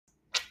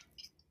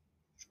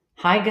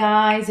Hi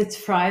guys, it's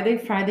Friday.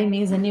 Friday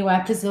means a new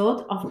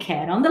episode of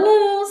Cat on the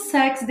Loose,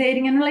 Sex,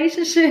 Dating, and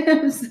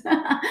Relationships.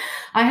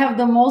 I have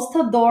the most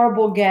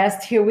adorable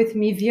guest here with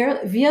me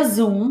via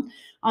Zoom.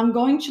 I'm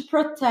going to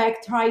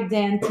protect her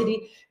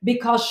identity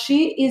because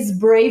she is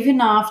brave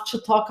enough to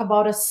talk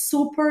about a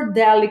super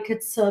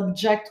delicate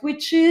subject,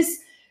 which is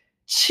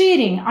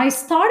cheating. I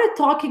started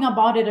talking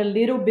about it a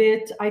little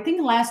bit, I think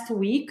last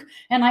week,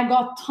 and I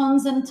got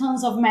tons and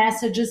tons of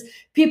messages,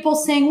 people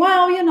saying,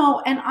 well,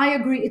 and I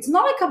agree, it's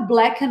not like a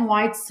black and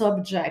white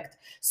subject.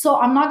 So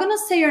I'm not going to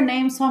say your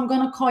name, so I'm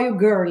going to call you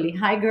Girly.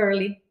 Hi,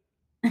 Girly.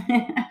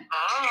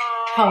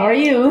 How are Hi,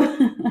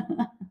 you?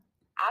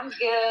 I'm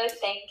good.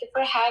 Thank you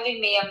for having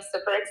me. I'm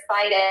super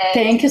excited.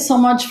 Thank you so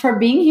much for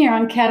being here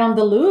on Cat on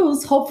the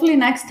Loose. Hopefully,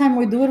 next time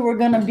we do it, we're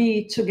going to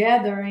be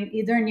together,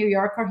 either in New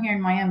York or here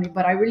in Miami.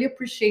 But I really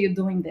appreciate you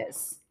doing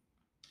this.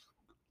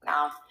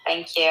 No,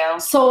 thank you.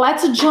 So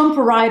let's jump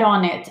right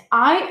on it.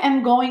 I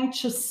am going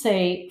to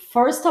say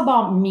first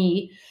about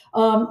me.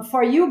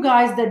 For you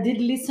guys that did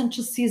listen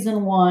to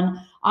season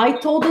one, I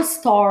told a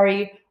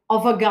story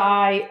of a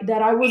guy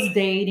that I was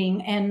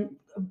dating, and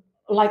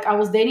like I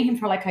was dating him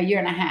for like a year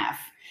and a half.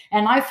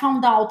 And I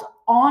found out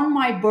on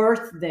my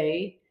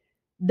birthday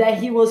that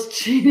he was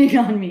cheating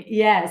on me.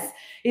 Yes,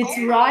 it's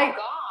Oh my right.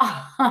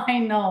 God. I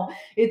know.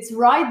 It's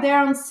right there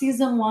on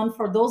season one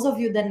for those of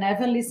you that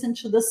never listened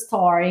to the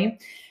story.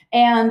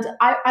 And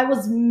I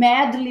was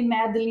madly,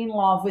 madly in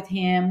love with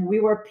him. We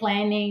were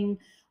planning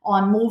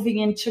on moving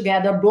in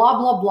together, blah,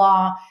 blah,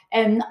 blah.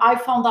 And I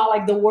found out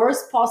like the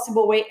worst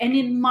possible way. And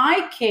in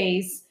my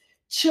case,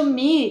 to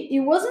me, it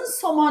wasn't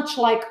so much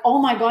like, oh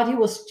my God, he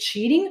was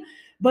cheating,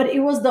 but it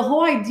was the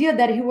whole idea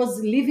that he was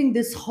living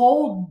this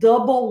whole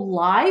double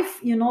life,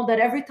 that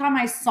every time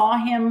I saw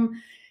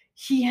him,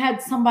 he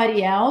had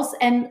somebody else.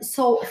 And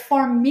so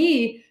for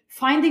me,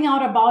 finding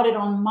out about it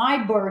on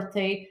my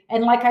birthday,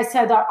 and like I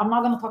said, I'm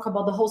not going to talk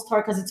about the whole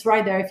story because it's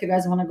right there if you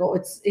guys want to go.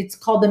 It's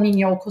called the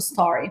Minyoko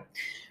story.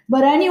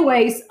 But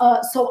anyways,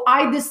 so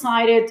I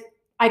decided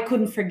I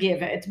couldn't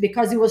forgive it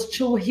because it was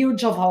too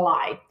huge of a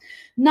lie.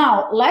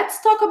 Now,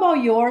 let's talk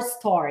about your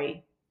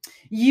story.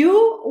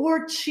 You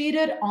were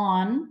cheated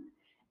on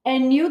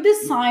and you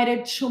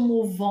decided to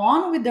move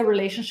on with the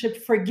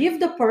relationship, forgive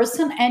the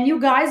person, and you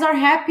guys are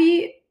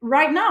happy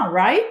right now,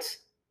 right?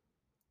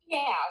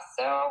 Yeah,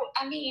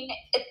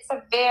 it's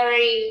a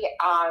very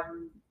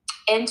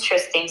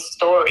interesting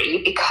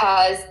story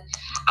because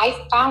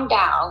I found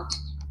out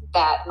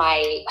that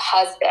my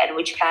husband,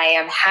 which I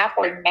am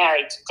happily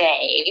married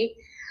today,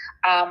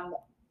 um,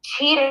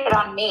 cheated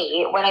on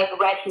me when I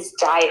read his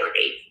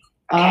diary.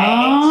 Okay.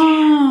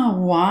 Ah, So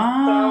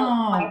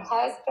my wow.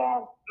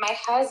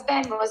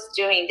 husband was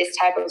doing this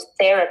type of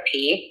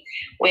therapy,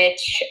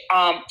 which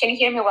can you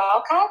hear me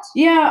well, Kat?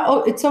 Yeah,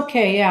 oh, it's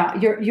okay. Yeah,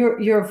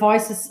 your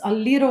voice is a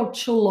little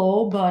too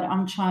low, but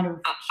I'm trying to.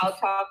 I'll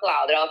talk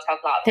louder. I'll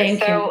talk louder.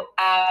 Thank you.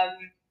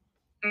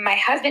 My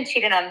husband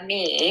cheated on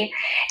me,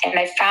 and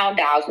I found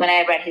out when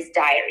I read his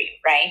diary,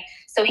 right?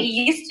 So he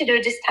used to do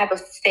this type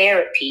of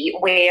therapy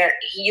where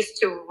he used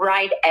to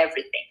write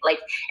everything, like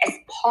as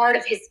part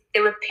of his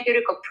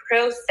therapeutical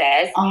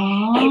process. He did a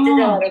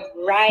Ah, lot of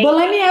writing. but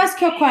let me ask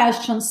you a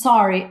question.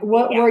 Sorry, Yeah.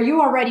 were you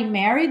already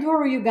married or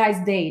were you guys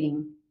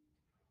dating?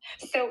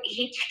 So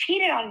he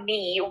cheated on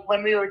me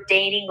when we were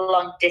dating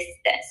long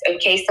distance.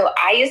 Okay, so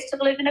I used to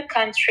live in a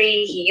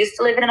country, he used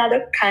to live in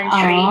another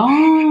country,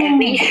 and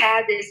we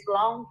had this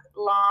long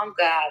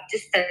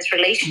distance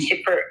relationship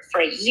for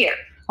a year.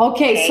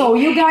 Okay, so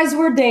you guys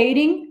were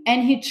dating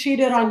and he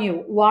cheated on So you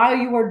while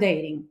you were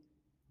dating.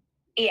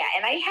 yeah,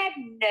 and I had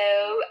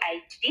no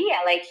idea.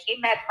 Like he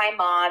met my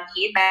mom,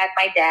 he met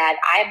my dad,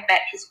 I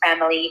met his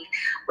family.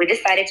 We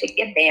decided to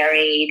get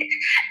married.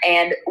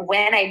 And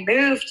when I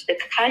moved to the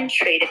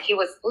country that he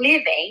was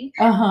living,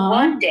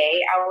 one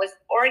day I was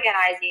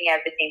organizing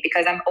everything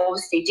because I'm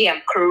OCD,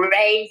 I'm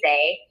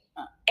crazy.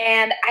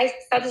 And I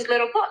saw this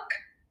little book.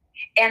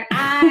 And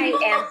I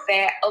am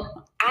very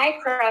I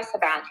cross a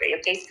boundary.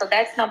 Okay, so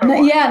that's number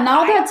one. Yeah,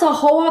 now that's a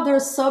whole other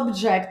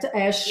subject.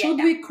 Should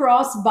Yeah. we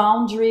cross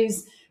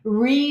boundaries,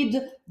 read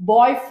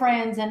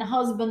boyfriends and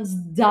husbands'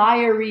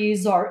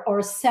 diaries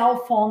or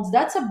cell phones?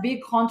 That's a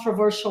big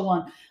controversial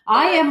one.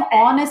 I am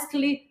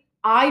honestly,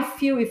 I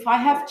feel if I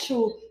have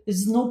to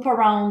snoop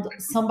around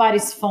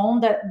somebody's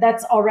phone,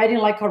 that's already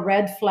like a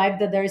red flag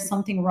that there is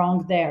something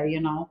wrong there,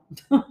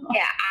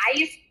 Yeah,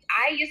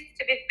 I used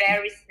to be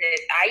very snoot.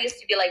 I used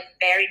to be like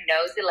very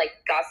nosy, like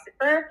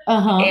gossiper.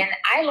 And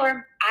I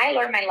learned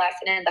my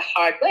lesson in the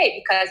hard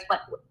way because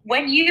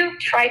when you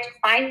try to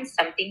find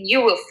something,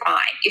 you will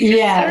find. If you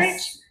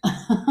search,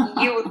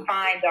 you will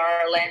find,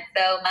 darling.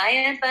 So my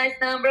advice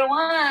number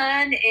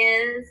one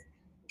is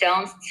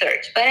don't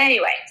search. But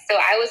anyway, so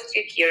I was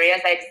too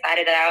curious. I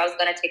decided that I was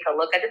going to take a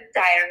look at the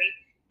diary,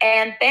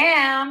 and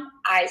bam,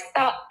 I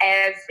saw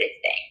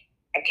everything.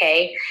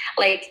 Okay,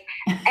 like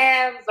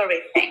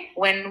everything.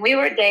 When we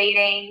were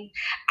dating,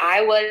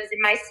 I was in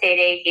my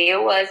city, he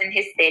was in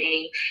his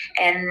city,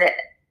 and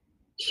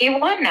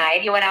one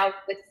night he went out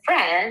with a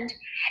friend,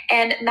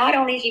 and not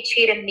only he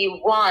cheated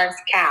me once,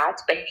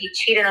 Kat, but he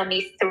cheated on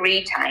me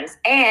 3 times.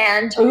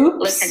 And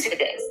listen to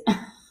this: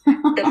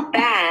 the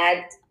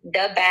bad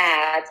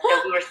that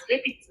we were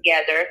sleeping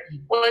together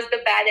was the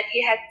bad that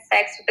he had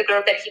sex with the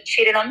girl that he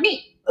cheated on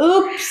me.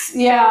 Oops.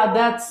 Yeah,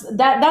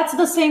 that's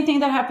the same thing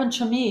that happened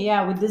to me.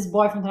 Yeah, with this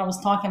boyfriend that I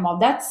was talking about.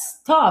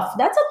 That's tough.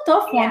 That's a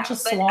tough one to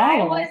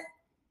swallow.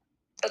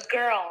 But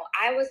girl,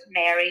 I was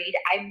married.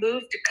 I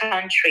moved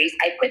countries.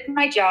 I quit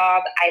my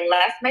job. I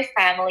left my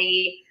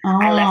family.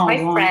 I left my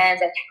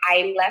friends. And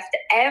I left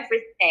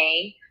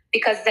everything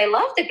because I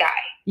love the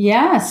guy.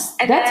 Yes,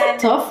 and that's a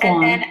tough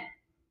one. And then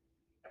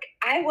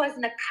I was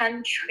in a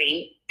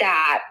country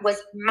that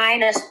was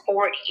minus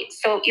 40.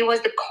 So it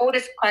was the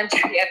coldest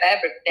country I've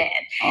ever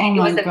been. It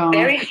was a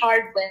very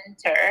hard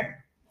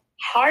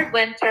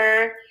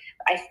winter.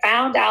 I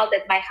found out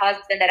that my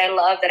husband that I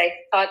love, that I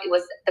thought it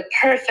was the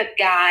perfect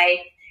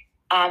guy,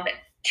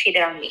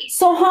 cheated on me.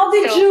 So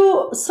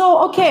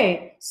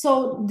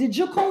did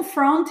you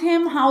confront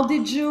him? How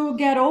did you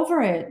get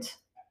over it?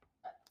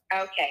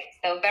 Okay,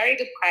 so very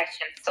good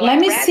question. So let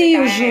me see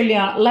you,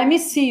 Julia. Let me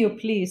see you,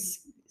 please.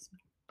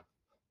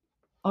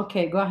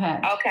 Okay, go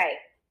ahead. Okay,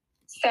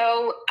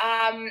 so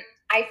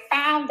I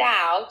found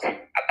out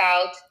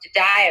about the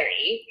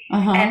diary,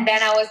 and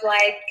then I was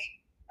like,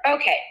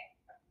 okay,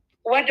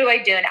 what do I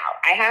do now?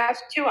 I have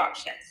 2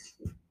 options.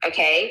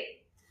 Okay,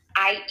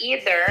 I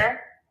either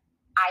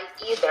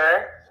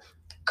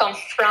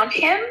confront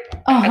him,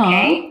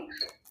 okay,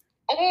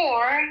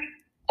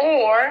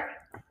 or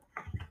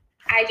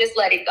I just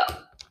let it go,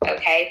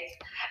 okay.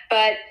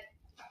 But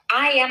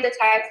I am the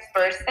type of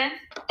person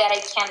that I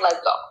can't let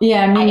go.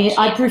 Yeah,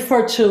 I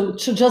prefer to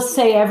just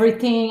say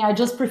everything. I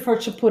just prefer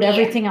to put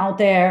everything out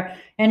there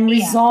and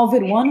resolve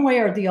it one way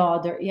or the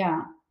other.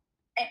 Yeah.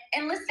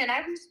 And listen,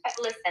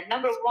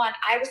 number one,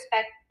 I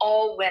respect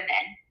all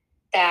women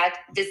that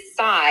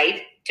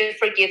decide to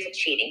forgive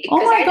cheating.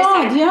 Oh my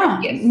God, yeah,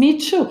 me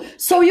too.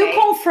 So you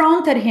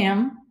confronted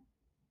him.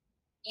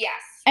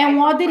 Yes. And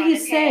what did he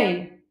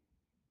say?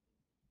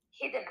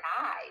 He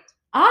denied.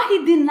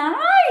 He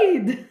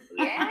denied.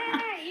 Yeah,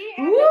 he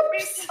had the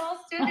principles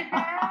to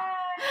deny.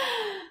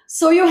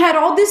 So you had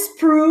all this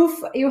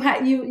proof.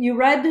 You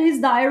read his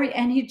diary,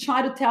 and he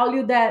tried to tell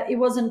you that it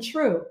wasn't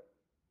true.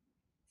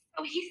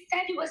 So he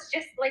said it was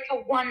just like a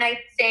one-night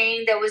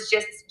thing that was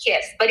just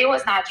kiss, but it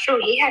was not true.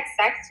 He had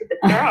sex with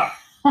the girl.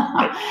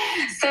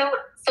 So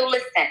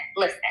listen.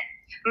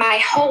 My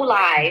whole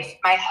life,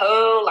 I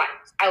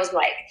was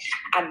like,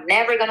 I'm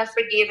never gonna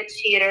forgive a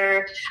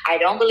cheater. I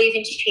don't believe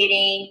in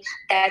cheating.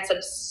 That's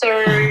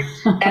absurd.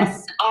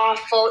 That's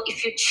awful.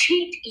 If you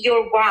cheat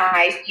your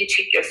wife, you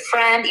cheat your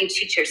friend, you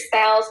cheat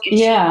yourself, you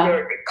cheat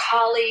your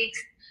colleagues.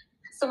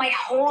 So my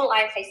whole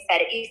life I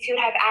said, if you'd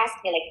have asked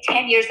me like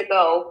 10 years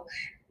ago,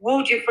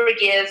 would you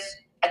forgive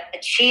a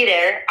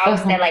cheater? I would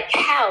say like,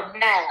 hell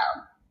no.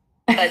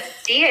 But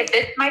see, I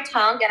bit my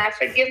tongue and I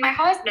forgive my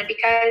husband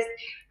because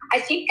I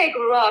think I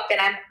grew up and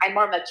I'm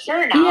more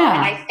mature now. Yeah.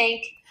 And I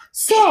think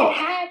shit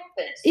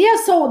happens. Yeah,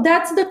 so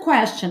that's the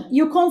question.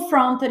 You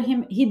confronted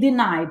him, he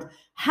denied.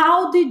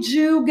 How did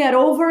you get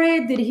over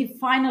it? Did he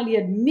finally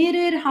admit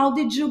it? How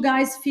did you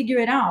guys figure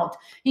it out?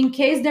 In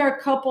case there are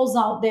couples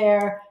out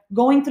there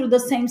going through the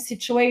same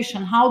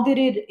situation, how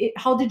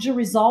did you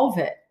resolve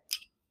it?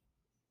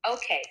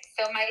 Okay,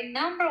 so my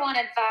number one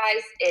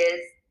advice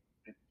is,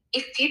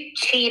 if you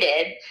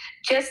cheated,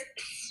 just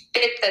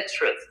spit the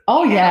truth.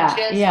 Oh yeah,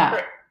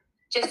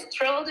 just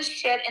throw the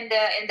shit in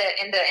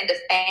the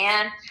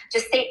fan.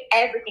 Just say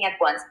everything at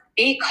once.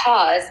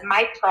 Because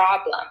my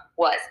problem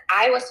was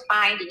I was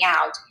finding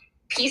out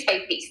piece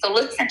by piece. So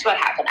listen to what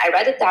happened. I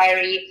read the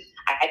diary.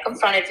 I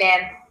confronted him.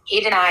 He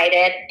denied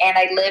it, and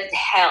I lived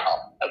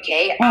hell.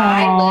 Okay,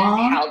 I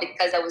lived hell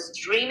because I was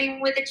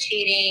dreaming with the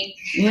cheating.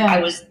 Yeah.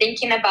 I was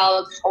thinking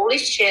about, holy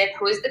shit,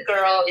 who is the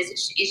girl?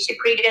 Is she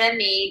prettier than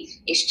me?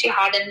 Is she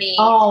hotter than me?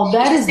 Oh,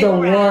 that is the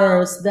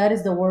worst. That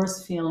is the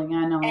worst feeling.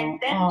 I know. And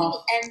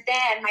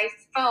then my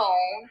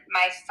phone.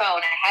 I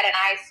had an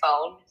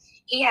iPhone.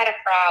 He had a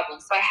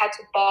problem, so I had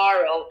to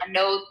borrow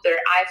another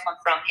iPhone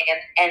from him.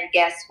 And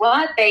guess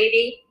what,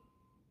 baby?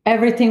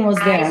 Everything was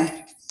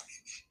there.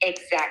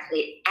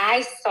 Exactly.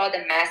 I saw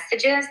the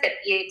messages that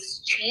he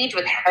exchanged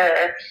with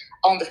her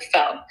on the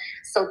phone.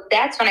 So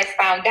that's when I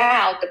found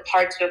out the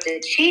part of the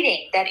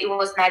cheating, that it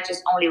was not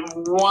just only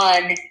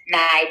one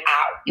night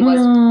out. It was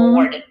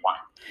more than one.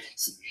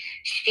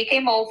 She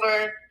came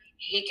over,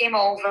 he came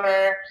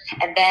over,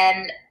 and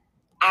then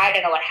I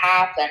don't know what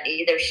happened.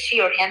 Either she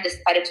or him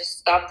decided to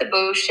stop the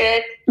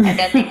bullshit, and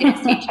then they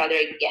didn't see each other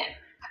again.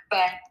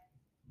 But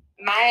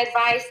my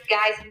advice,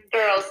 guys and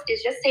girls,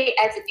 is just say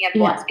everything at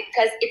once,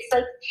 because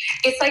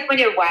it's like when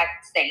you're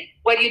waxing.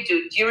 What do?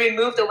 Do you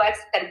remove the wax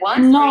at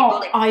once?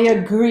 No, I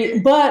agree.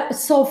 But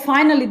so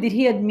finally, did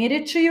he admit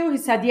it to you? He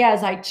said,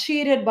 yes, I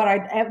cheated, but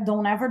I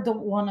don't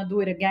want to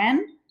do it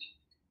again.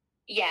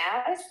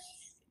 Yes.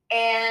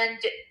 And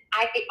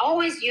I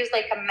always use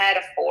like a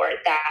metaphor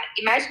that,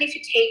 imagine if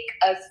you take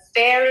a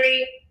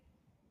very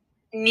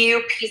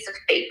new piece of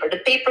paper. The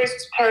paper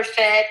is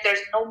perfect. There's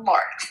no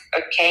marks.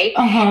 Okay.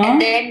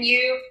 And then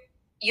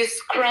you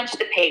scrunch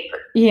the paper.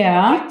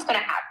 Yeah. What's going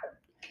to happen?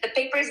 The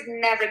paper is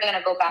never going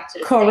to go back to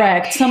the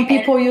Correct. Some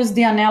people use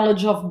the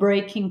analogy of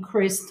breaking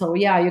crystal.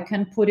 Yeah, you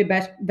can put it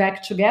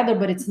back together,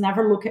 but it's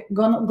never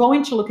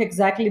going to look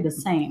exactly the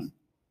same.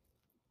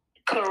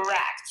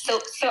 Correct. So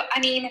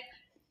I mean,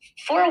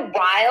 for a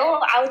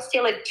while, I would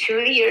say like 2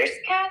 years,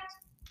 Kat,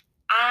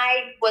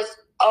 I was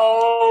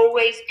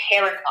always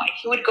paranoid.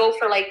 He would go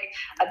for like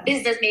a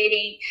business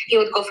meeting. He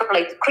would go for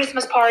like the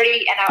Christmas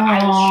party, and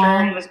I was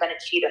sure he was going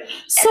to cheat on me.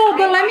 So,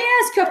 but let me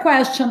ask you a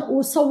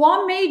question. So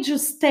what made you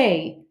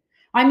stay?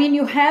 I mean,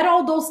 you had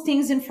all those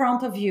things in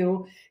front of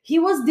you. He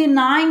was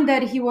denying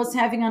that he was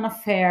having an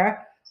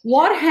affair.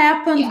 What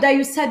happened that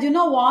you said, you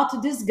know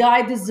what, this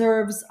guy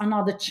deserves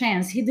another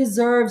chance. He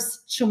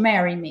deserves to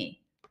marry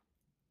me?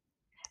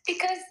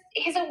 Because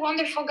he's a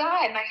wonderful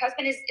guy. My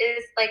husband is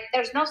like,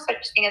 there's no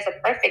such thing as a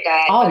perfect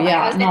guy. Oh,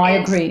 yeah. No, I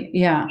agree.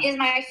 Yeah. He's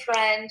my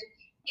friend.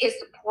 He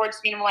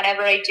supports me in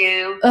whatever I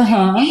do.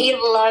 He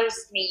loves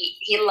me.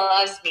 He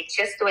loves me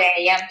just the way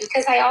I am.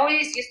 Because I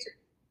always used to,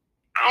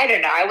 I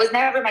don't know, I was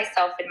never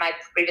myself in my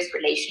previous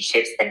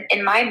relationships. And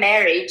in my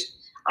marriage,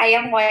 I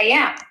am who I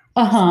am.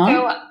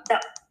 So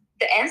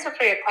the answer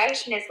for your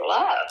question is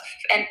love.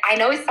 And I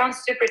know it sounds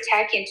super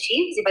tacky and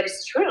cheesy, but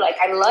it's true. Like,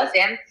 I love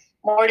him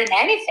more than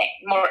anything,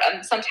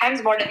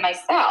 sometimes more than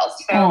myself.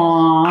 So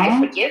I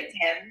forgive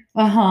him.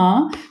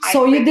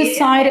 So you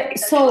decided.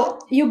 So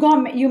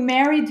you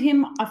married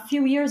him a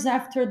few years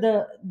after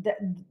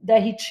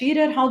that he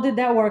cheated. How did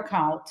that work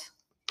out?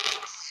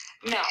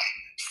 No.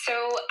 So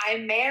I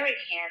married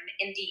him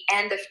in the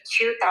end of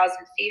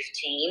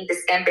 2015,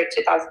 December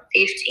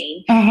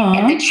 2015,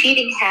 and the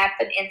cheating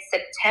happened in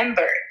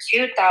September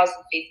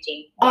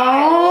 2015.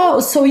 Wow. Oh,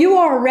 so you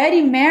were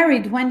already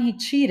married when he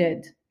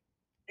cheated?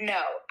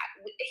 No,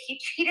 he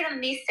cheated on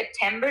me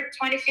September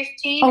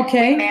 2015.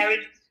 Okay. We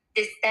married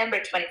December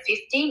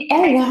 2015,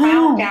 and I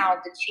found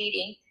out the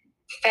cheating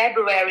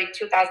February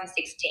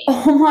 2016.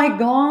 Oh my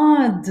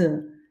God.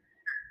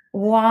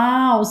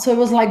 Wow. So it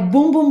was like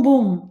boom, boom,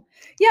 boom.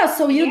 Yeah,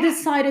 so you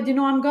decided,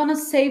 I'm going to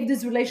save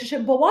this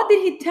relationship. But what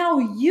did he tell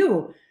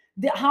you?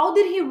 How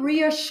did he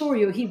reassure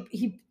you?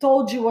 He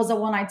told you it was a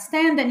one-night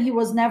stand and he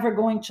was never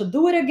going to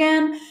do it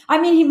again.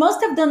 I mean, he must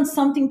have done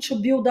something to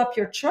build up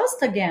your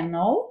trust again,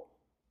 no?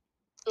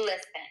 Listen.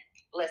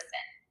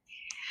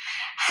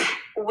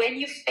 When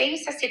you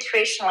face a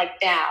situation like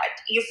that,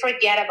 you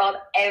forget about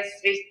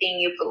everything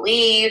you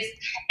believe,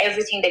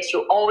 everything that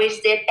you always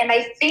did. And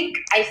I think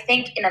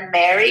in a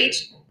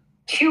marriage,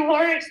 2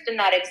 words do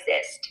not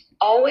exist.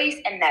 Always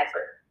and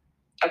never.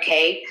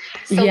 Okay?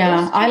 So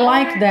I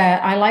like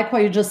that. I like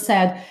what you just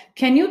said.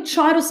 Can you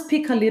try to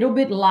speak a little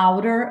bit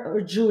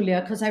louder, Julia?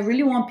 Because I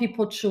really want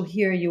people to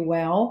hear you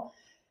well.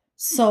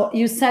 So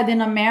you said in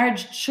a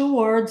marriage, 2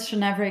 words should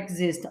never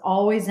exist.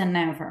 Always and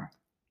never.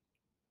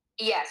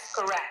 Yes,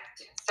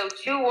 correct. So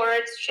 2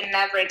 words should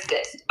never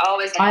exist.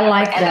 Always and never. I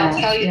like that.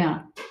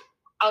 And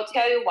I'll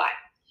tell you why.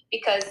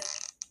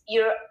 Because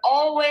you're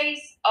always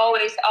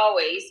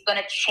going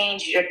to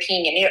change your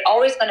opinion. You're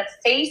always going to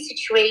face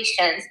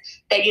situations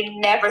that you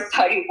never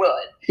thought you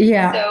would.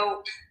 Yeah.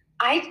 So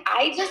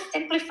I just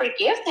simply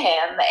forgive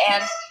him.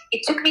 And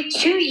it took me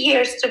 2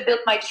 years to build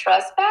my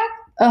trust back.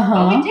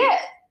 But we did.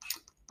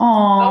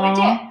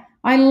 Oh,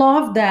 I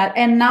love that.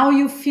 And now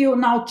you feel,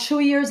 2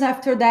 years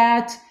after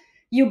that,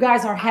 you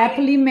guys are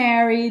happily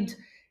married.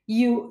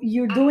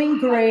 You're doing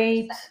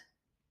great.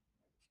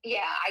 Yeah,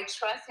 I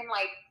trust him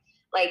like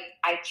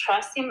I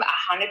trust him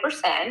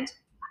 100%.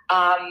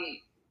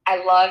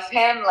 I love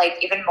him like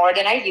even more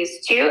than I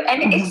used to.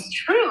 And it's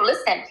true.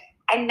 Listen,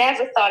 I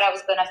never thought I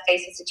was going to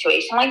face a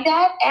situation like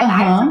that. And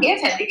I forgive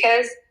him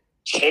because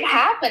shit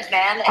happens,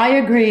 man. And I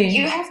agree.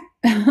 You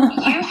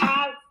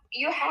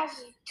have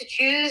to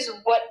choose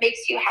what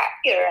makes you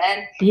happier.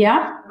 And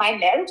my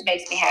marriage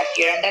makes me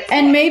happier.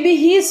 And maybe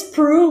he's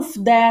proof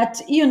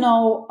that,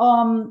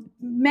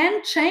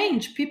 men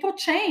change, people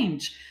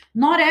change.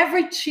 Not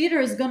every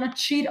cheater is going to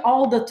cheat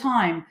all the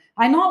time.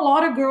 I know a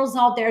lot of girls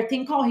out there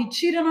think, he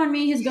cheated on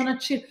me, he's going to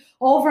cheat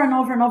over and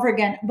over and over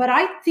again. But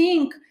I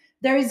think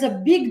there is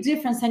a big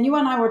difference, and you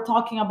and I were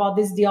talking about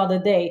this the other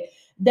day.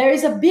 There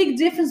is a big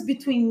difference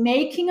between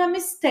making a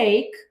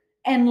mistake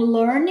and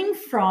learning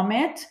from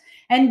it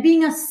and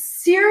being a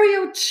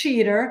serial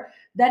cheater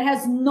that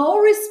has no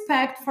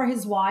respect for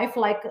his wife,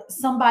 like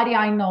somebody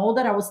I know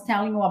that I was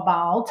telling you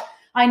about.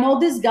 I know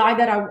this guy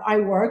that I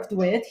worked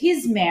with,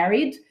 he's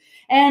married.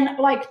 And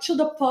like to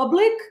the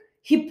public,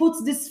 he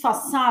puts this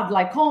facade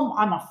like,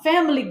 I'm a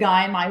family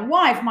guy, my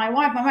wife.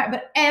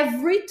 But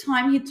every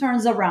time he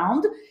turns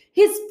around,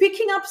 he's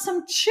picking up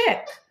some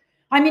chick.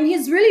 I mean,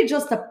 he's really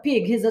just a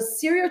pig. He's a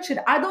serial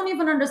cheater. I don't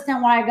even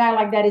understand why a guy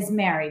like that is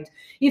married.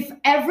 If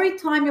every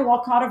time you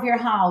walk out of your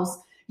house,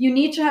 you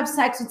need to have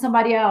sex with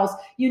somebody else,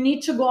 you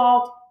need to go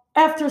out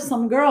after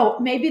some girl,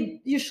 maybe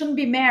you shouldn't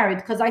be married,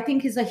 because I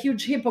think he's a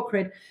huge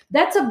hypocrite.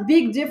 That's a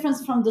big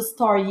difference from the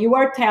story you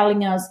are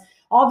telling us.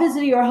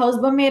 Obviously, your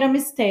husband made a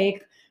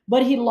mistake,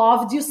 but he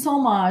loved you so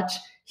much.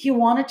 He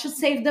wanted to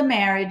save the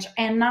marriage.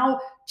 And now,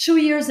 2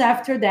 years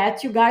after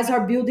that, you guys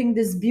are building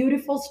this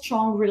beautiful,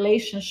 strong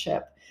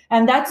relationship.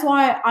 And that's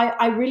why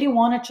I really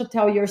wanted to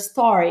tell your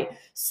story.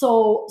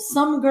 So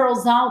some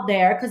girls out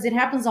there, because it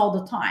happens all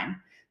the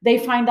time, they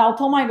find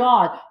out, oh my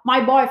God, my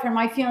boyfriend,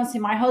 my fiance,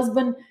 my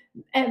husband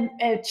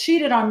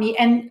cheated on me.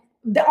 And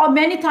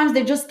many times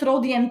they just throw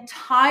the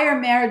entire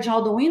marriage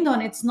out the window,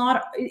 and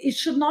it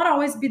should not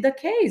always be the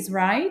case,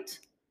 right?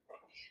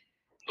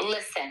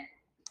 Listen,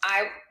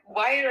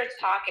 while you were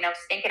talking, I was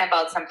thinking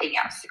about something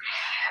else.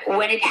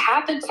 When it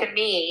happened to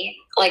me,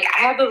 like,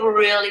 I have a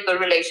really good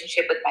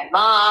relationship with my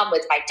mom,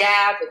 with my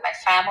dad, with my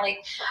family,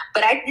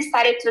 but I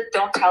decided to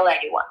don't tell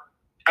anyone.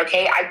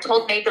 Okay, I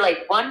told maybe like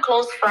one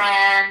close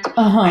friend.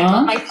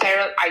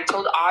 I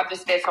told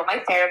obviously from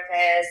my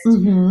therapist.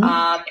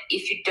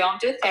 If you don't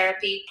do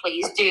therapy,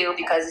 please do,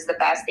 because it's the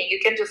best thing you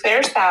can do for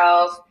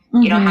yourself.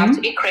 You don't have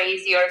to be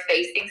crazy or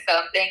facing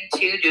something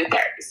to do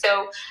therapy.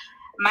 So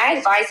my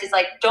advice is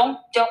like, don't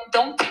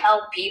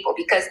tell people,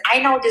 because I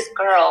know this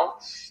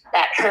girl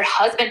that her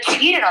husband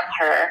cheated on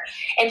her,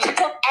 and she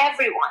told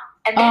everyone.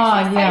 And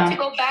then she decided to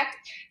go back.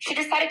 She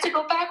decided to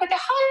go back with the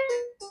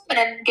husband,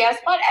 and guess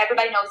what?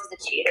 Everybody knows he's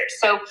a cheater.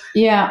 So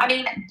I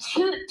mean,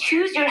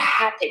 choose your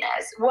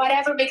happiness,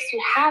 whatever makes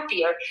you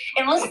happier.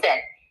 And listen,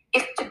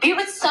 if to be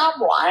with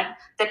someone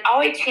that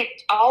always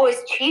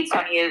cheats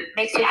on you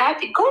makes you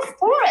happy, go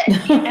for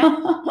it. You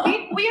know,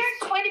 we are in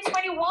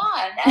 2021,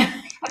 and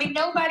I mean,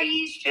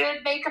 nobody should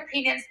make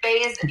opinions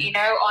based, you know,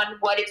 on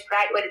what is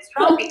right, what is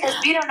wrong, because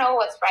we don't know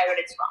what's right, what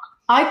is wrong.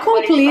 I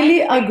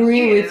completely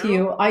agree with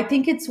you. I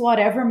think it's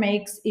whatever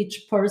makes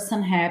each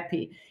person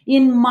happy.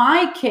 In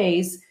my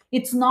case,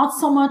 it's not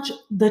so much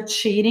the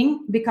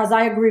cheating, because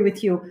I agree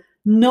with you.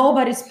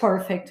 Nobody's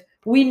perfect.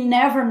 We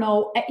never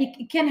know.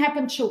 It can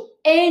happen to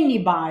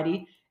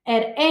anybody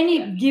at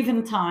any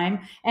given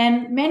time.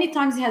 And many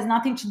times it has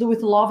nothing to do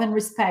with love and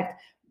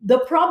respect. The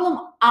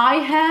problem I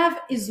have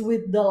is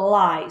with the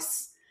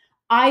lies.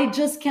 I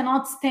just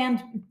cannot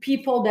stand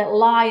people that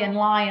lie and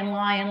lie and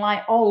lie and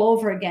lie all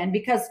over again,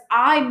 because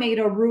I made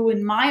a rule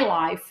in my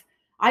life.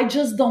 I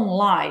just don't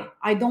lie.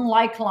 I don't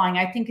like lying.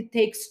 I think it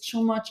takes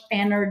too much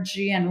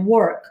energy and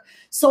work.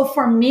 So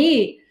for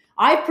me,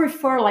 I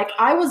prefer, like,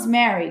 I was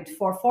married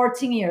for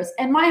 14 years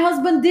and my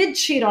husband did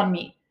cheat on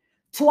me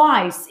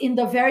twice in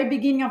the very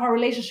beginning of our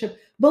relationship.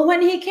 But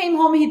when he came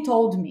home, he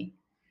told me.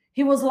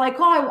 He was like,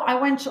 oh, I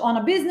went on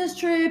a business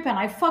trip and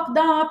I fucked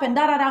up and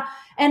da-da-da.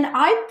 And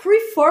I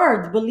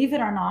preferred, believe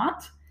it or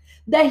not,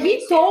 that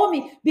he told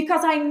me,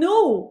 because I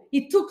knew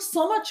it took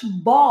so much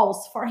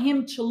balls for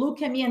him to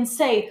look at me and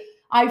say,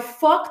 I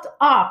fucked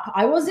up.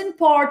 I was in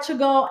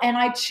Portugal and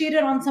I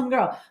cheated on some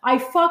girl. I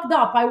fucked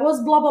up. I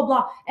was blah, blah,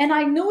 blah. And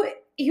I knew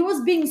he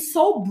was being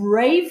so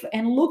brave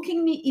and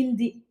looking me in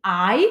the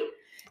eye.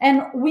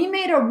 And we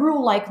made a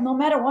rule, like, no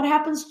matter what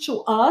happens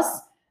to us,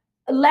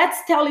 let's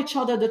tell each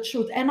other the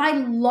truth. And I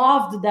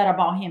loved that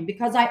about him,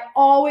 because I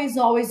always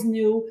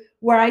knew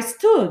where I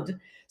stood.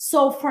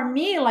 So for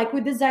me, like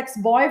with this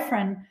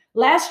ex-boyfriend,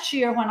 last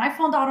year when I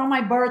found out on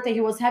my birthday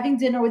he was having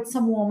dinner with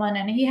some woman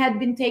and he had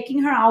been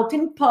taking her out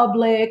in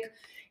public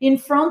in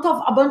front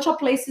of a bunch of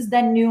places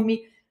that knew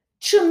me,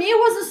 to me it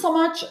wasn't so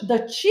much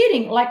the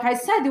cheating. Like I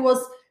said, it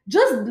was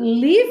just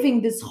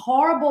living this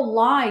horrible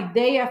lie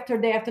day after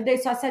day after day.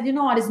 So I said, you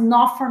know what, it's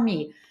not for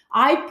me.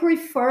 I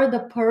prefer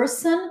the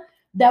person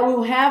that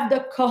will have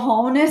the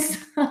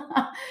cojones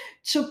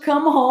to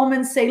come home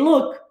and say,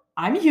 look,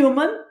 I'm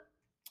human.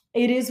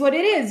 It is what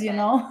it is, you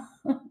know.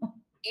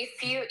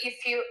 If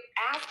you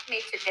ask me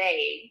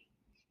today,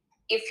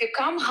 if you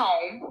come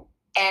home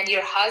and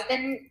your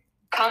husband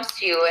comes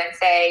to you and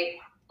say,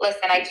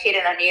 listen, I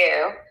cheated on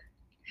you,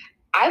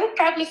 I would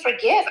probably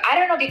forgive. I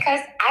don't know,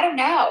 because I don't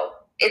know.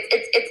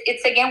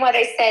 It's again what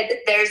I said.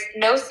 There's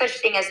no such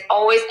thing as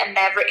always and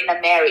never in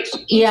a marriage.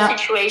 Each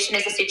situation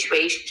is a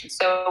situation.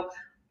 So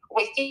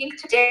I think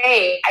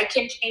today I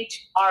can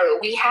change tomorrow.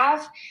 We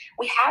have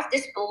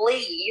this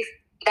belief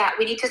that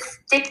we need to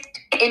stick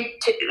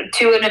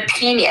to an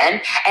opinion,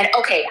 and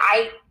okay,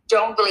 I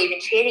don't believe in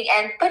cheating,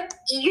 but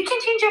you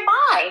can change your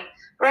mind,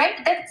 right?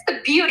 That's the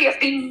beauty of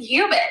being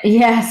human.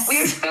 Yes,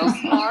 we are so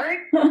smart,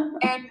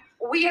 and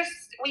we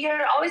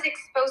are always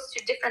exposed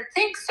to different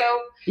things.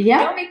 So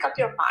don't make up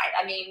your mind.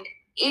 I mean,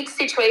 each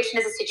situation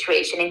is a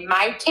situation. In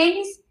my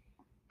case,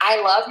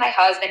 I love my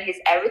husband. He's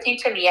everything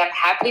to me. I'm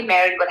happily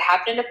married. What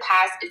happened in the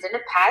past is in the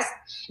past.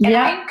 And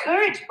I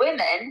encourage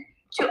women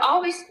to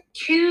always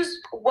choose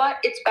what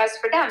it's best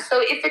for them. So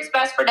if it's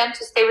best for them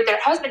to stay with their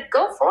husband,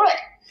 go for it.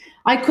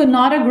 I could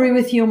not agree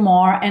with you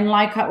more. And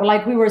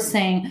like we were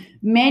saying,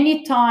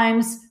 many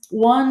times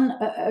one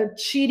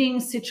cheating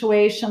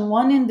situation,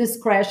 one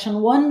indiscretion,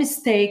 one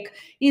mistake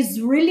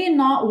is really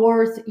not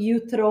worth you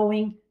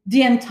throwing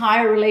the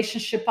entire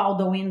relationship out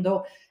the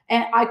window.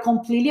 And I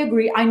completely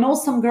agree. I know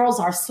some girls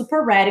are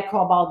super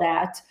radical about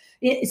that,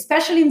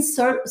 especially in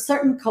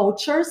certain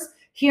cultures.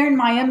 Here in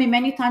Miami,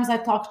 many times I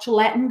talk to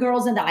Latin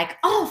girls and they're like,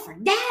 oh,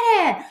 forget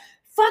it.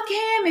 Fuck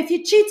him. If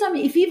he cheats on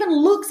me, if he even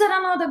looks at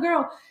another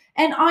girl.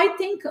 And I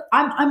think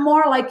I'm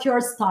more like your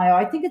style.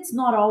 I think it's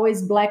not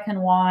always black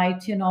and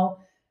white, you know.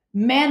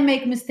 Men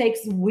make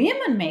mistakes,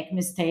 women make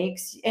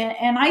mistakes.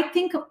 And I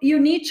think you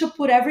need to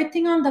put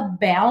everything on the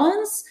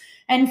balance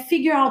and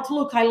figure out,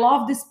 look, I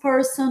love this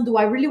person. Do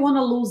I really want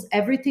to lose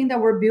everything that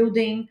we're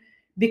building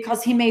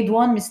because he made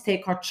one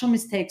mistake or two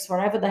mistakes,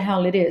 whatever the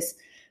hell it is?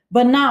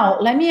 But now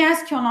let me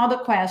ask you another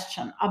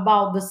question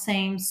about the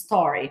same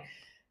story.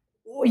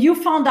 You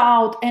found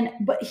out,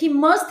 but he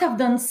must have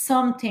done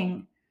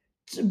something,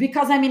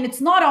 because I mean,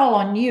 it's not all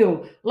on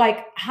you.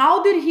 Like,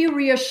 how did he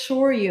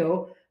reassure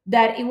you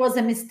that it was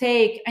a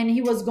mistake and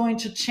he was going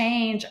to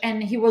change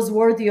and he was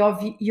worthy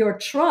of your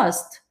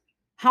trust?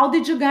 How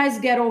did you guys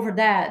get over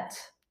that?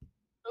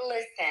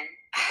 Listen,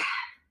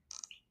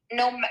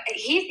 no,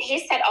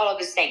 he said all of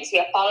these things. He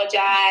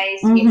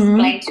apologized. Mm-hmm. He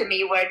explained to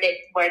me where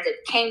that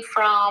came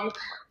from,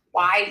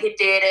 why he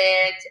did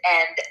it,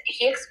 and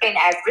he explained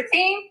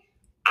everything.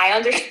 I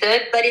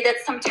understood, but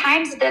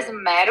sometimes it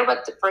doesn't matter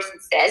what the person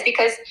says,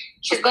 because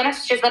he is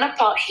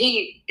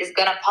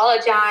gonna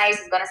apologize.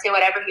 He's gonna say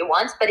whatever he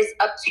wants, but it's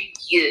up to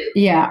you.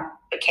 Yeah.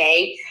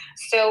 Okay.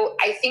 So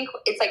I think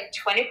it's like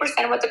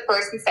 20% what the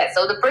person says.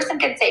 So the person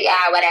can say,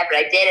 yeah, whatever,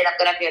 I did it, I'm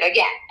gonna do it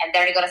again, and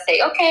then you're gonna say,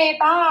 okay,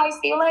 bye,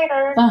 see you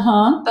later.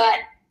 But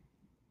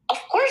of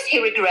course he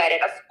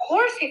regretted. Of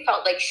course he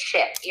felt like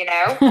shit, you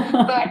know.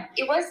 But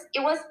it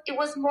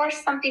was more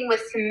something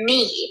with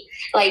me,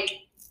 like,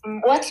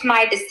 what's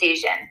my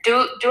decision?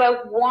 Do I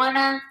want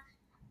to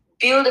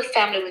build a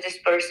family with this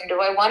person?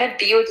 Do I want to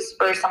be with this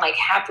person, like,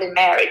 happily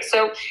married?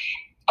 So,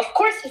 of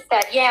course, he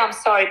said, yeah, I'm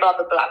sorry, blah,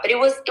 blah, blah. But it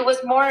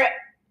was more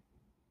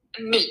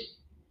me.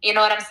 You know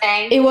what I'm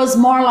saying? It was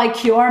more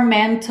like your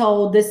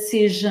mental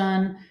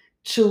decision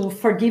to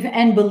forgive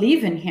and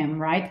believe in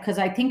him, right? Because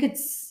I think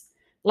it's,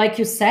 like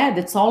you said,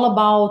 it's all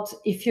about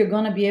if you're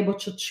going to be able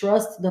to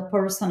trust the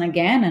person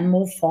again and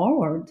move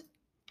forward.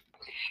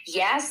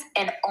 Yes,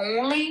 and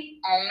only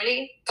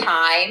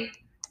time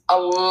a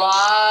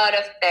lot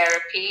of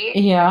therapy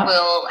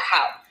will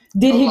help.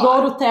 Did he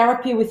go to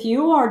therapy with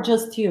you or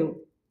just you?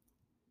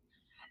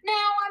 No,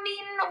 I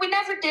mean, we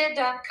never did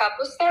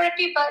couples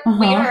therapy, but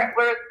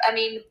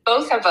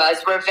both of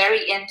us were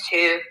very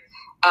into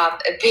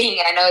being,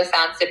 I know it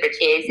sounds super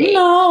cheesy,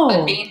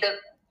 but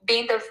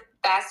being the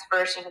best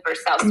version of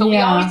ourselves. So we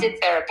always did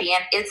therapy,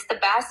 and it's the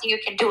best you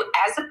can do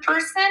as a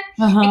person,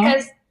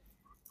 because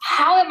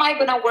how am I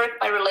going to work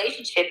my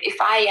relationship if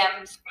I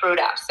am screwed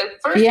up? So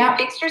first you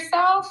fix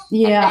yourself,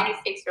 and then you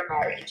fix your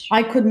marriage.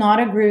 I could not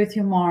agree with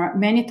you more.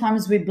 Many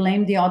times we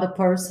blame the other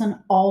person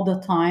all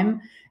the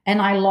time.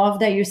 And I love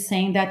that you're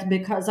saying that,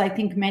 because I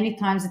think many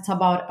times it's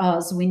about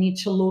us. We need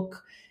to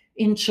look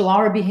into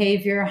our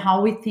behavior,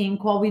 how we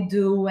think, what we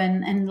do,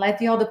 and let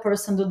the other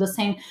person do the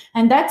same.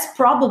 And that's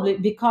probably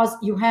because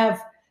you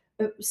have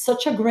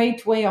such a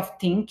great way of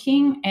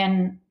thinking,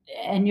 and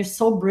you're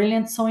so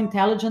brilliant, so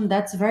intelligent.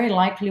 That's very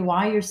likely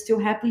why you're still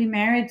happily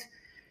married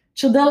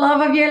to the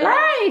love of your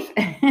life.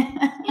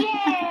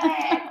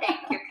 Yeah,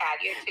 thank you, Kat.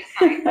 You're too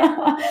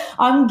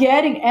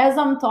kind. As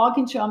I'm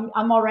talking to you,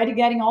 I'm already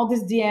getting all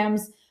these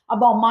DMs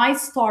about my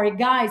story.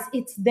 Guys,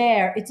 it's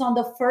there. It's on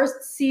the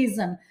first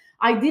season.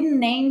 I didn't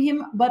name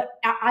him, but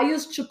I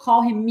used to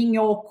call him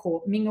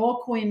Minhoco.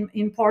 Minhoco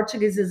in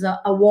Portuguese is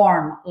a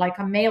worm, like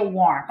a male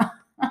worm.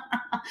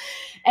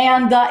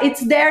 And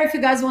it's there if you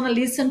guys want to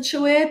listen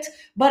to it.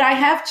 But I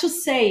have to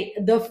say,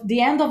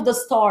 the end of the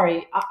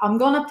story, I'm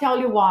going to tell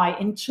you why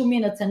in 2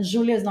 minutes. And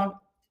Julia is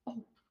not...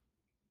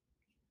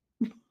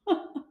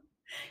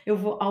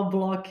 I'll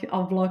block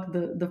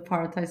the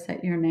part I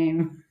said your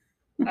name.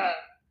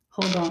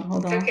 Hold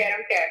on. Okay.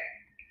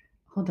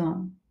 Hold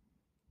on.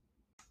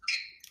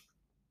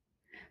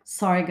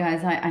 Sorry,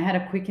 guys, I had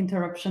a quick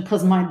interruption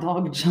because my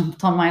dog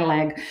jumped on my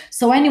leg.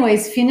 So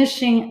anyways,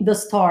 finishing the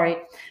story.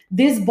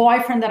 This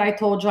boyfriend that I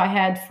told you I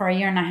had for a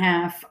year and a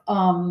half,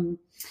 on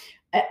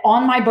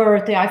my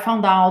birthday, I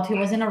found out he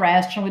was in a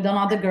restaurant with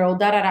another girl.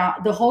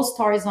 The whole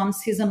story is on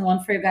season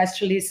 1 for you guys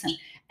to listen.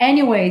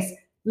 Anyways,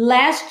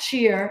 last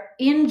year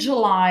in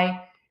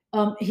July,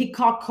 he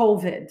caught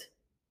COVID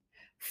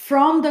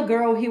from the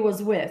girl he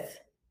was with.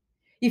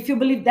 If you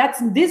believe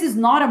this is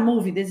not a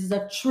movie, this is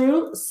a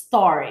true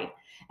story.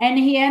 And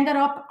he ended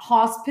up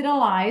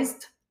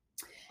hospitalized,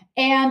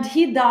 and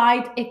he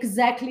died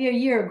exactly a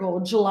year ago,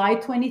 July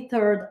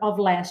 23rd of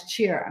last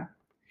year.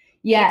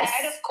 Yes.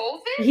 He died of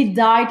COVID? He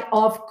died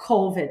of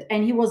COVID.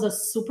 And he was a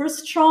super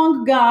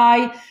strong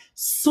guy,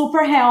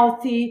 super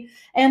healthy.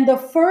 And the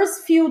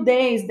first few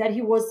days that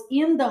he was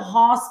in the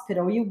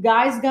hospital, you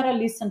guys got to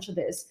listen to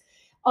this.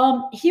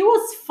 He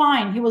was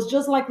fine. He was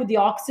just like with the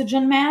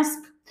oxygen mask.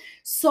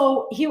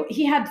 So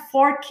he had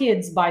 4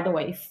 kids, by the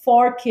way,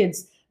 4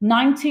 kids.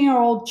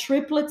 19-year-old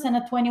triplets and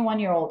a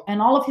 21-year-old,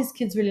 and all of his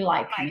kids really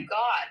like me. Oh my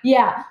God.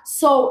 Yeah.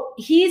 So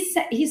he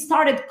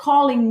started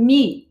calling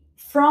me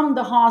from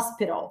the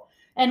hospital,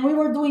 and we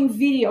were doing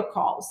video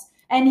calls,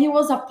 and he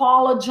was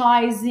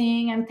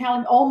apologizing and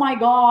telling, oh my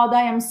God,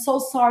 I am so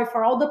sorry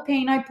for all the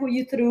pain I put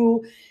you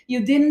through.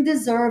 You didn't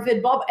deserve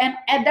it, Bob. And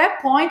at that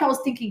point I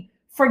was thinking,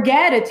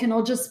 forget it,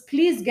 just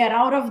please get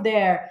out of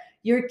there.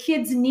 Your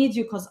kids need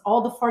you, because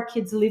all the 4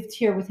 kids lived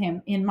here with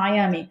him in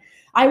Miami.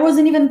 I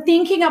wasn't even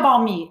thinking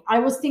about me. I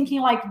was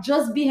thinking like,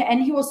 just be,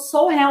 and he was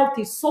so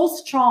healthy, so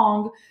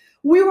strong.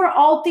 We were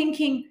all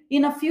thinking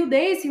in a few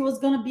days he was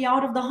going to be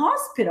out of the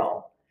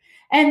hospital.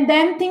 And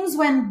then things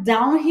went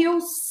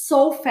downhill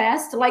so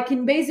fast, like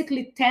in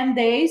basically 10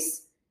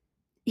 days,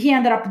 he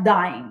ended up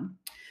dying.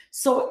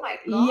 So, oh my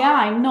God. Yeah,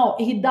 I know.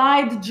 He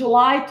died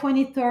July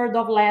 23rd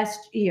of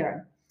last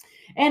year.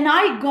 And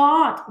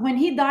when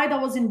he died, I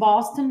was in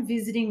Boston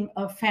visiting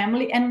a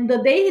family. And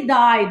the day he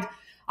died,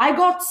 I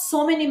got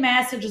so many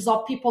messages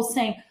of people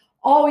saying,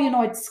 oh,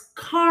 it's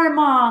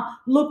karma.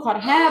 Look what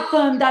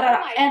happened.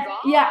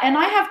 And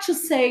I have to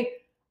say,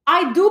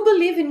 I do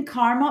believe in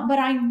karma, but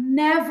I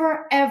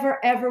never, ever,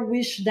 ever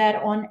wish that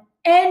on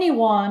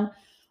anyone,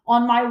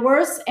 on my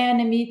worst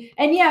enemy.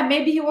 And yeah,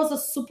 maybe he was a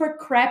super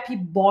crappy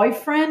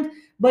boyfriend,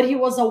 but he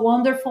was a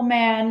wonderful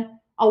man,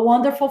 a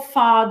wonderful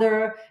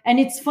father. And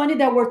it's funny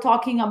that we're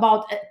talking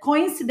about,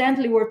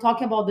 coincidentally, we're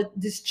talking about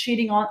this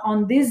cheating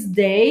on this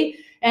day.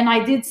 And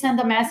I did send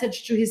a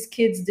message to his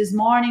kids this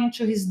morning,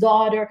 to his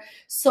daughter.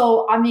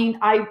 So, I mean,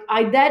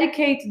 I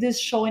dedicate this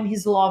show in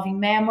his loving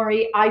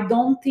memory. I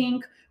don't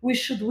think we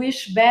should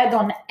wish bad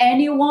on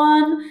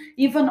anyone,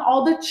 even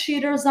all the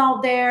cheaters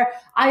out there.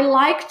 I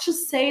like to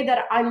say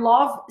that I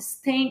love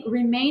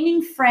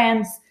remaining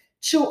friends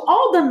to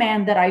all the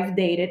men that I've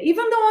dated,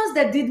 even the ones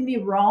that did me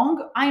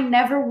wrong. I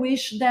never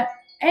wish that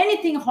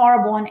anything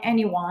horrible on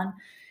anyone,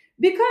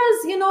 because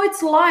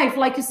it's life.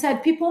 Like you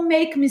said, people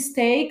make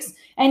mistakes,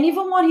 and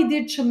even what he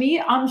did to me,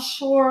 I'm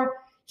sure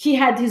he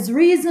had his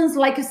reasons.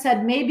 Like you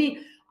said, maybe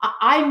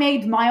I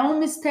made my own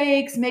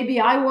mistakes. Maybe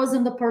I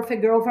wasn't the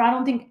perfect girlfriend. I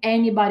don't think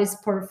anybody's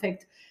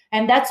perfect.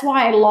 And that's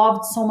why I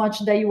loved so much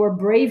that you were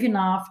brave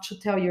enough to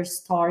tell your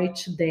story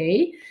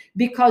today,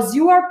 because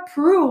you are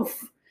proof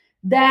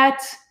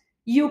that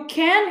you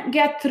can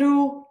get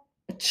through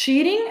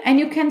cheating and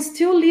you can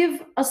still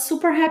live a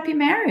super happy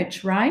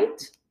marriage,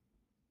 right?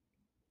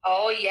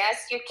 Oh,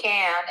 yes, you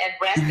can. And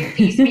rest in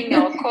peace,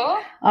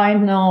 Minoko. I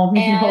know,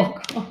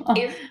 Minoko. And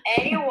if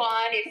any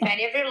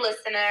of your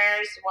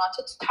listeners want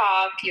to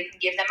talk, you can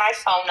give them my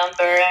phone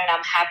number, and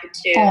I'm happy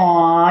to.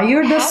 Aw,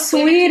 you're the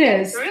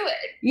sweetest. Through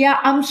it. Yeah,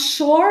 I'm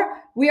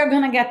sure we are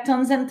going to get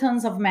tons and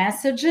tons of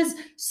messages.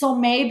 So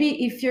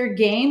maybe if you're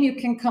game, you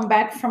can come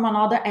back from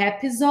another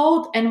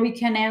episode and we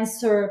can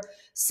answer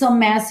some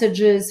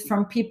messages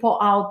from people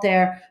out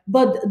there.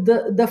 But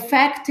the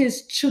fact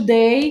is,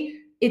 today,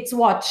 it's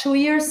what, 2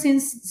 years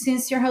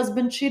since your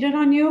husband cheated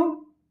on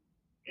you?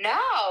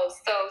 No,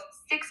 so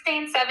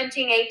 16,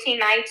 17, 18,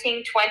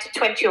 19, 20,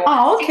 21.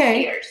 Oh,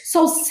 okay. 6 years.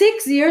 So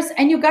 6 years,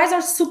 and you guys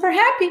are super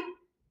happy.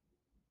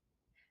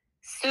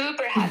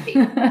 Super happy.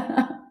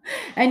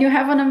 And you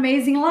have an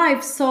amazing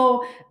life.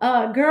 So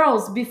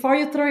girls, before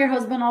you throw your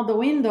husband out the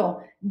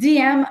window,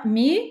 DM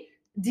me,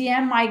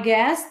 DM my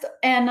guest,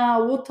 and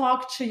we'll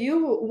talk to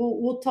you.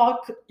 We'll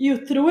talk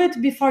you through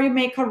it before you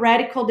make a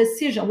radical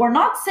decision. We're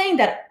not saying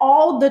that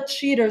all the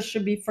cheaters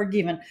should be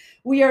forgiven.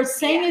 We are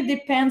saying It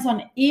depends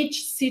on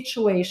each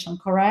situation,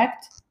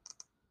 correct?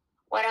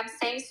 What I'm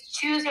saying is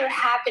choose your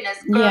happiness,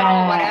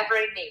 girl, whatever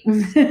it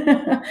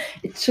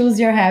means. Choose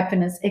your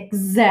happiness.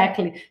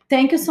 Exactly.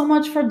 Thank you so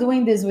much for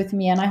doing this with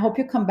me, and I hope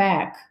you come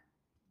back.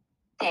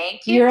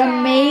 Thank you. You're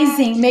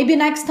amazing. Maybe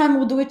next time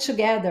we'll do it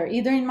together,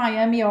 either in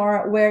Miami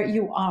or where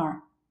you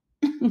are.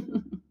 Oh,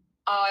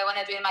 I want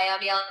to do it in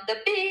Miami on the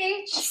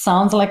beach.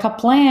 Sounds like a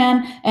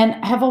plan.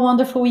 And have a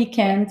wonderful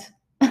weekend.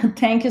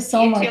 Thank you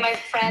so much. You too, my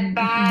friend.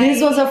 Bye.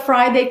 This was a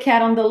Friday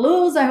Cat on the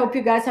Loose. I hope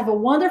you guys have a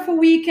wonderful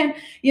weekend.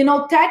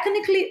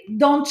 Technically,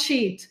 don't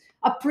cheat.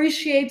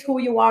 Appreciate who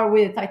you are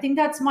with. I think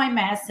that's my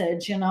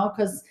message,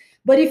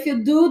 but if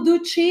you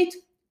do cheat,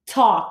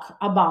 talk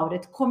about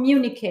it,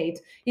 communicate.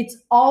 It's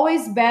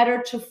always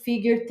better to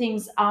figure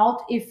things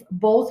out if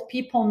both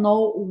people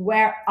know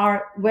where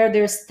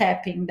they're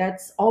stepping.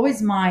 That's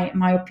always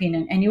my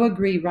opinion. And you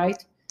agree,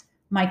 right?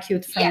 My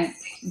cute friend,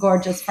 yes.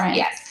 Gorgeous friend.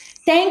 Yes.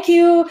 Thank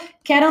you.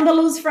 Cat on the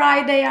Loose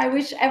Friday. I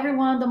wish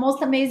everyone the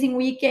most amazing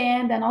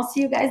weekend, and I'll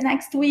see you guys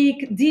next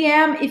week.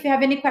 DM if you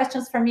have any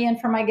questions for me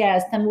and for my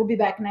guest, and we'll be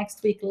back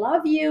next week.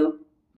 Love you.